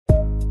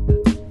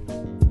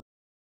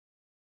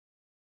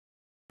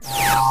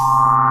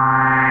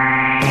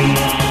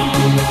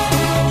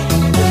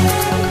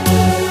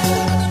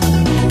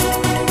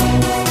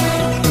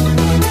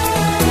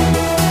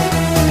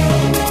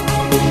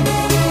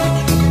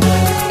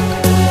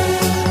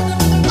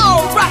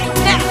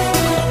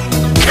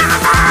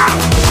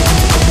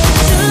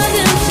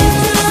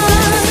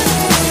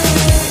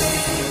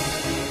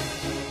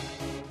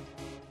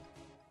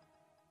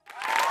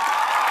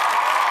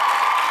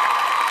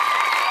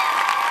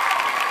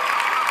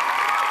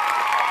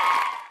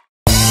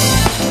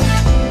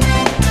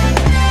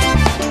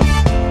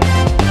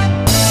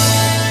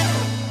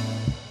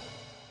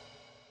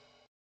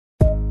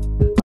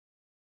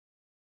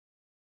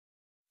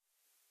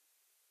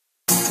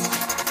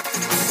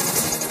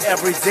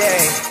every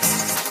day,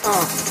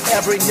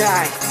 every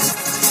night.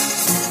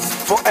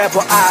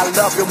 Forever I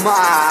love you,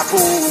 my boo.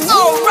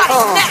 Alright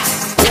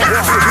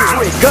now. Here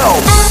we go.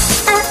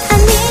 I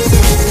need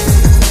you.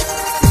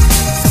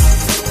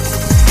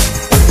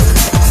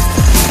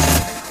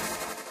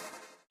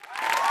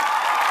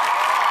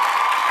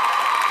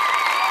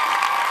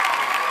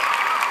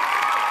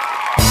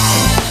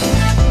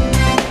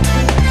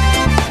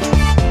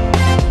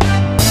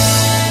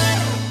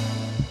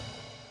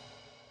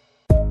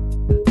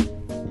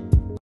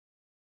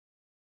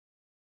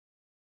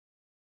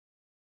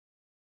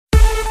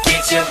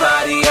 Get your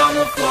body on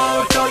the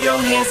floor, throw your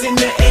hands in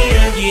the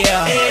air,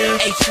 yeah.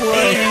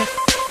 H1,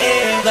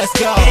 air, let's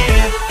go.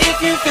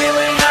 If you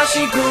feeling how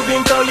she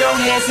grooving, throw your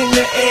hands in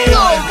the air.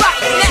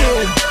 Alright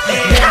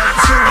now.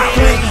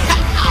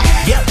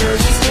 Yep, girl,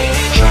 you spin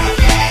it.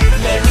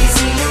 Let me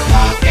see you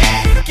walk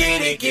it.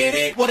 Get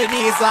it. What it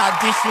is,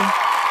 audition.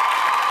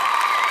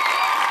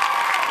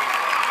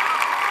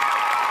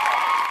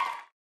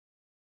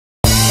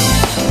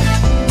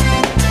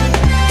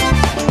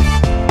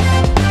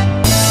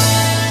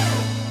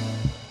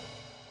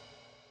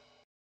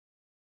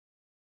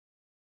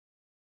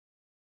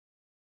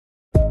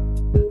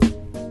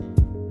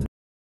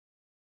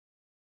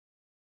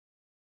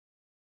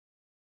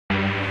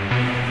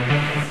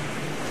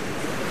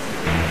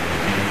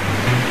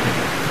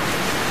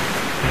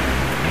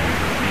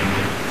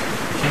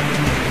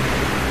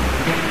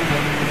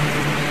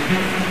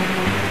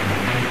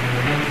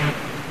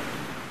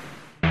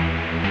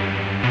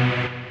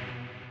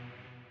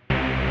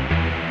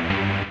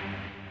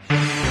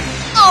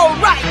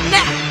 Alright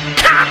now.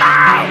 Come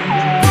on.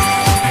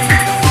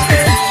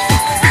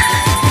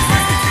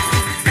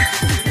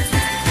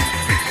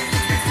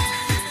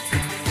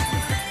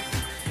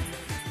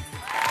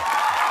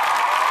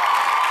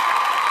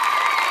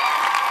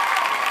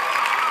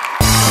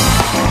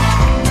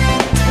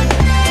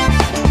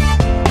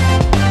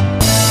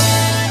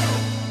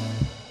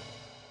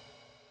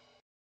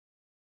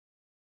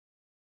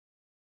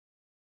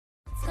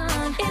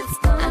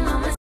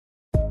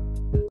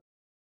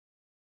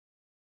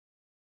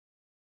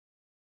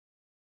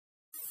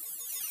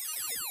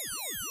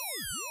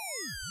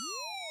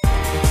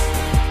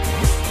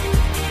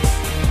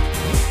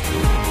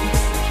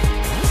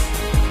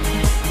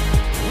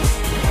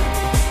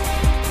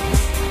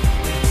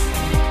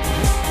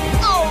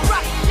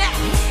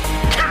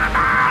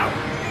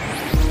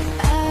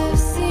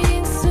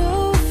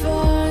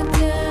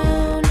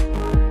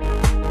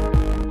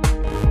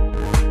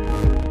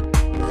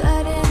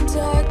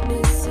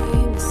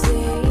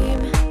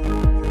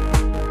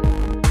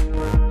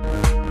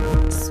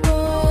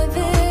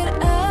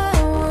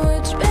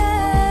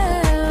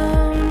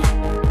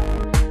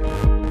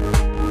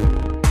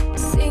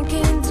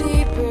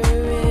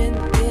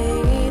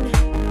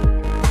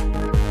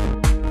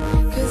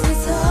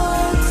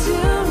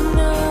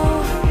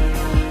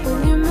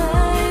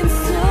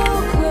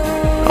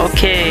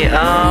 Okay,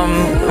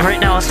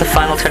 right now it's the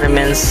final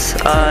tournaments.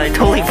 I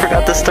totally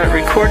forgot to start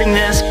recording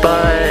this,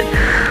 but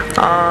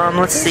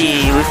let's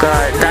see. We've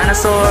got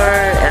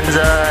Dinosaur,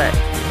 Enza,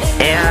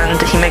 and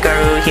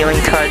Himegaru,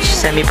 Healing Touch,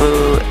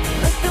 Semi-Boo,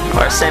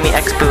 or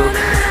Semi-X-Boo.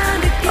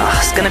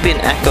 It's gonna be an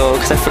echo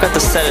because I forgot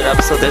to set it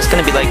up, so there's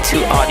gonna be like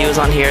two audios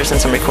on here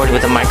since I'm recording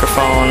with a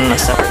microphone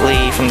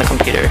separately from the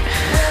computer.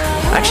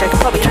 Actually, I can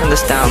probably turn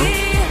this down.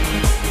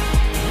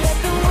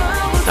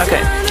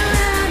 Okay.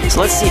 So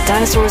let's see,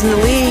 Dinosaur's in the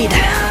lead.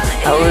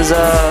 I was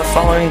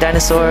following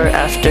Dinosaur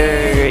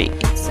after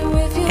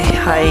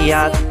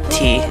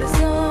Hyattiee,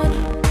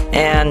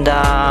 and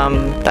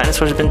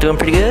Dinosaur's been doing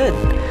pretty good.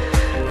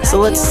 So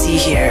let's see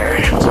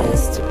here.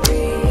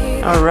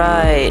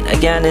 Alright,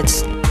 again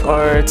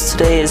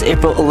today is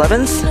April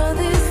 11th,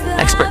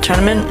 expert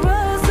tournament.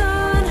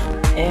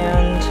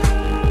 And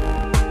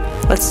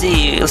let's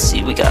see,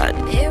 we got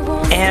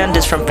And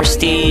is from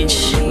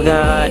Prestige, we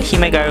got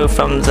Himegaru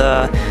from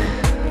the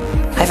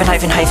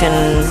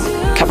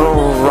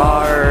capital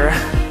RAR,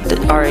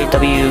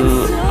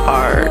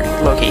 R-A-W-R,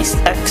 lowercase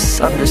x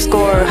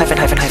underscore, we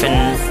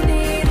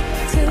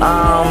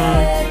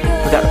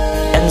got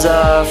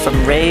Enza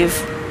from Rave,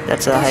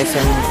 that's a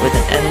hyphen with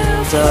an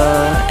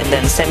Enza, and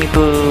then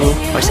Semi-Boo,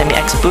 or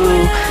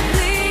Semi-X-Boo,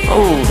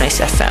 oh, nice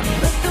FM.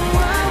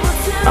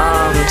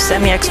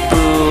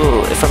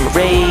 Semi-X-Boo from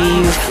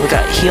Rave, we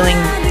got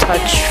Healing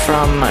Touch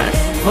from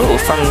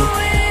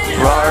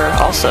RAR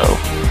also,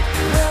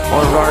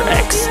 or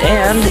RAR-X,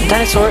 and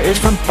Dinosaur is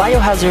from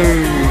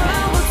Biohazard.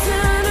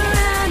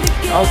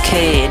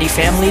 Okay, any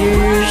fam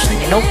leaders?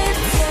 Nope.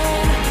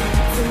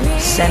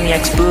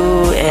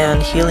 Semi-X-Boo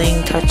and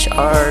Healing Touch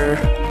are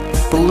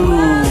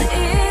blue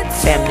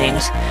fam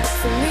names.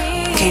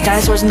 Okay,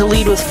 Dinosaur's in the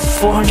lead with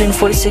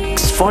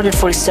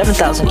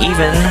 447,000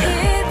 even.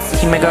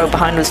 Himegaru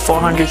behind with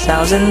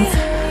 400,000.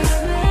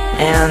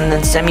 And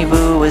then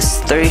Semi-Boo was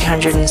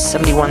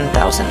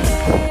 371,000.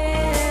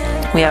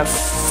 We have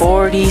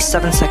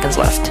 47 seconds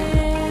left.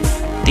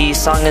 The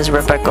song is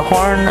Rebecca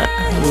Horn,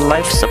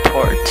 Life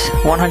Support,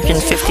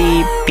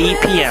 150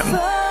 BPM.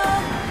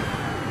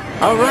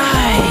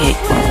 Alright!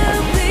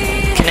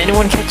 Can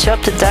anyone catch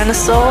up to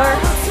Dinosaur?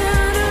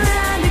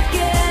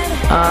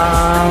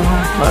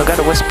 Well, I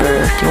gotta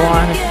whisper. Do you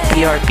want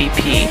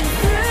BRBP?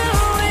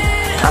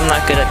 I'm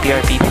not good at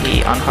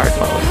BRBP on hard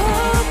mode.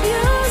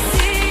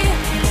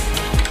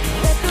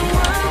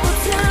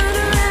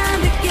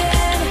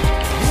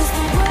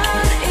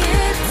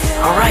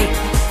 Alright,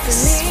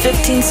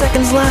 15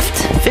 seconds left.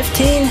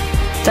 15.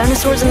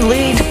 Dinosaur's in the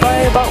lead by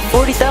about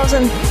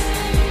 40,000.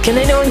 Can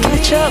anyone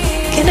catch up?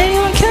 Can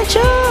anyone catch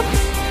up?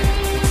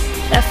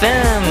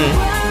 FM.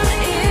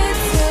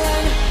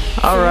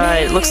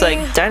 Alright, looks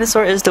like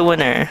Dinosaur is the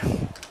winner.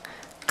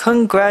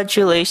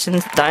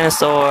 Congratulations,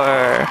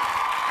 Dinosaur.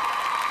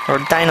 Or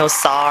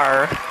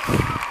Dinosaur.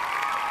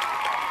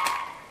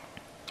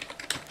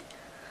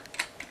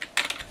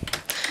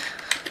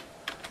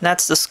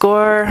 That's the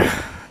score.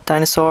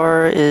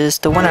 Dinosaur is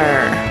the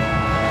winner.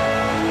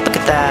 Look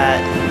at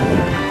that.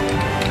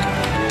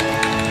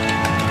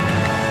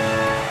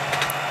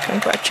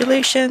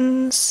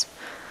 Congratulations.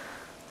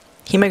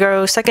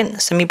 Himegaro second,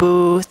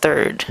 Semibu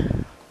third.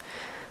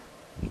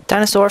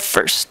 Dinosaur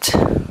first.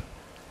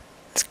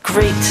 It's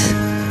great.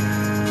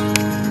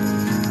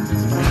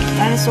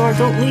 Dinosaur,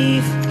 don't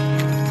leave.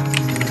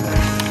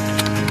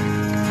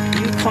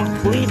 You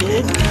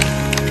completed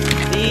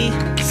the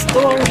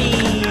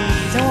story.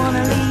 Don't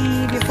wanna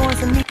leave, you're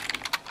forcing me.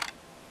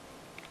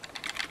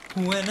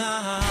 When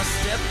I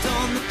stepped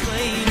on the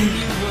plane and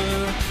you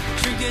were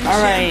drinking.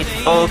 Alright,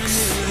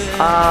 folks.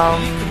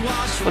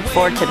 Look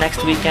forward to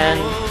next weekend.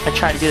 I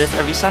try to do this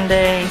every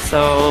Sunday,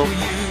 so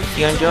if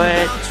you enjoy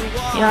it,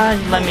 yeah,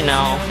 let me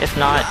know. If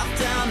not,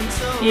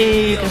 yeah,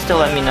 you can still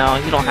let me know.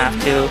 You don't have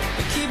to.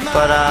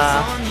 But,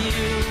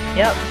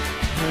 yep.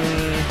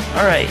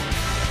 Alright.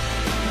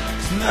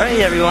 Alright,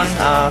 everyone.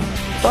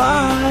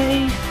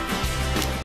 Bye!